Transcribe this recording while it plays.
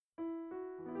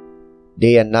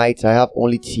Day and night I have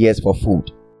only tears for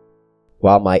food,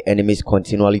 while my enemies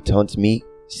continually taunt me,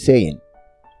 saying,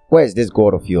 "Where is this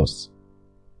God of yours?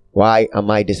 Why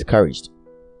am I discouraged?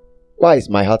 Why is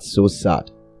my heart so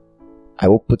sad?" I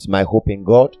will put my hope in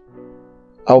God.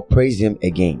 I will praise Him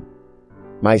again,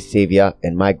 my Savior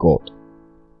and my God.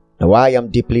 Now I am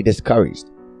deeply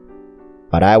discouraged,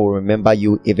 but I will remember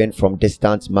you even from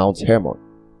distant Mount Hermon,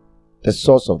 the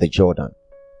source of the Jordan,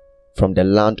 from the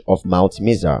land of Mount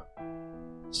Mizar.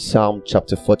 Psalm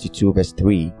chapter 42 verse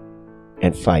 3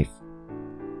 and 5.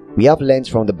 We have learned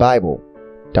from the Bible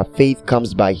that faith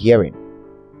comes by hearing,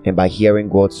 and by hearing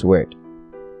God's word.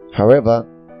 However,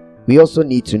 we also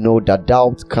need to know that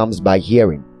doubt comes by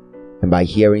hearing, and by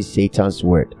hearing Satan's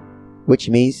word, which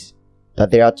means that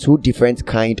there are two different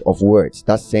kinds of words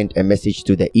that send a message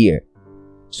to the ear,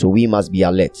 so we must be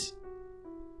alert.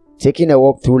 Taking a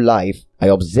walk through life, I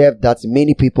observe that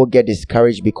many people get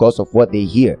discouraged because of what they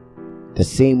hear, the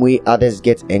same way others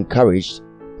get encouraged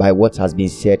by what has been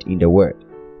said in the word.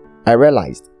 I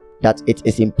realized that it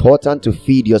is important to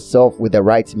feed yourself with the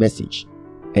right message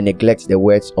and neglect the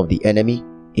words of the enemy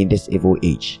in this evil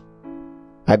age.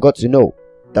 I got to know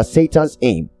that Satan's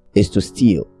aim is to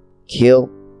steal, kill,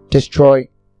 destroy,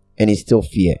 and instill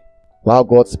fear, while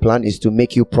God's plan is to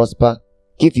make you prosper,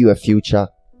 give you a future,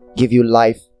 give you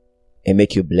life, and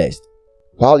make you blessed.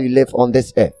 While you live on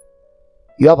this earth,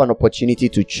 you have an opportunity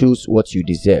to choose what you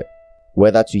deserve,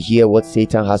 whether to hear what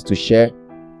Satan has to share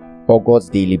or God's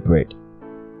daily bread.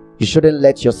 You shouldn't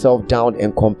let yourself down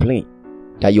and complain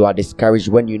that you are discouraged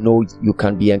when you know you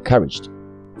can be encouraged.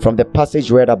 From the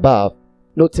passage read above,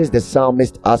 notice the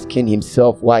psalmist asking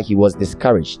himself why he was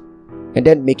discouraged, and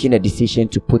then making a decision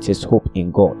to put his hope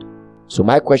in God. So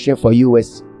my question for you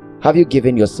is, have you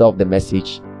given yourself the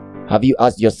message? Have you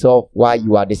asked yourself why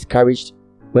you are discouraged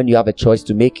when you have a choice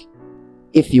to make?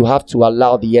 If you have to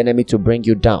allow the enemy to bring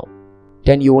you down,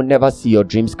 then you will never see your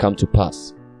dreams come to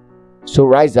pass. So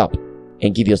rise up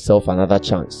and give yourself another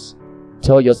chance.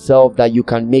 Tell yourself that you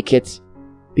can make it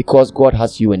because God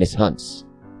has you in His hands.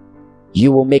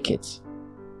 You will make it.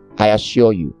 I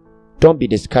assure you, don't be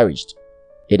discouraged.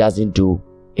 It doesn't do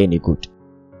any good.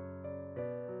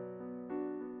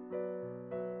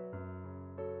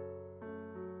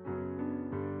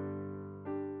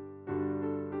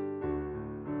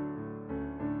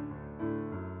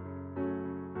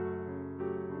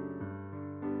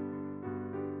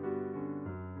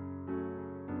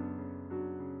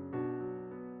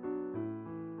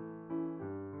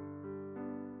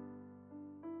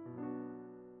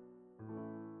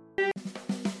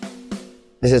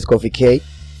 This is Kofi K,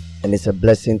 and it's a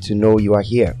blessing to know you are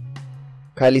here.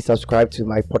 Kindly subscribe to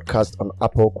my podcast on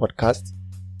Apple Podcasts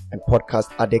and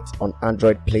Podcast Addict on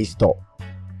Android Play Store.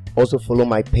 Also follow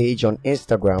my page on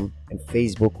Instagram and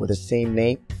Facebook with the same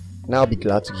name, and I'll be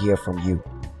glad to hear from you.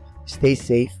 Stay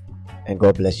safe, and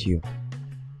God bless you.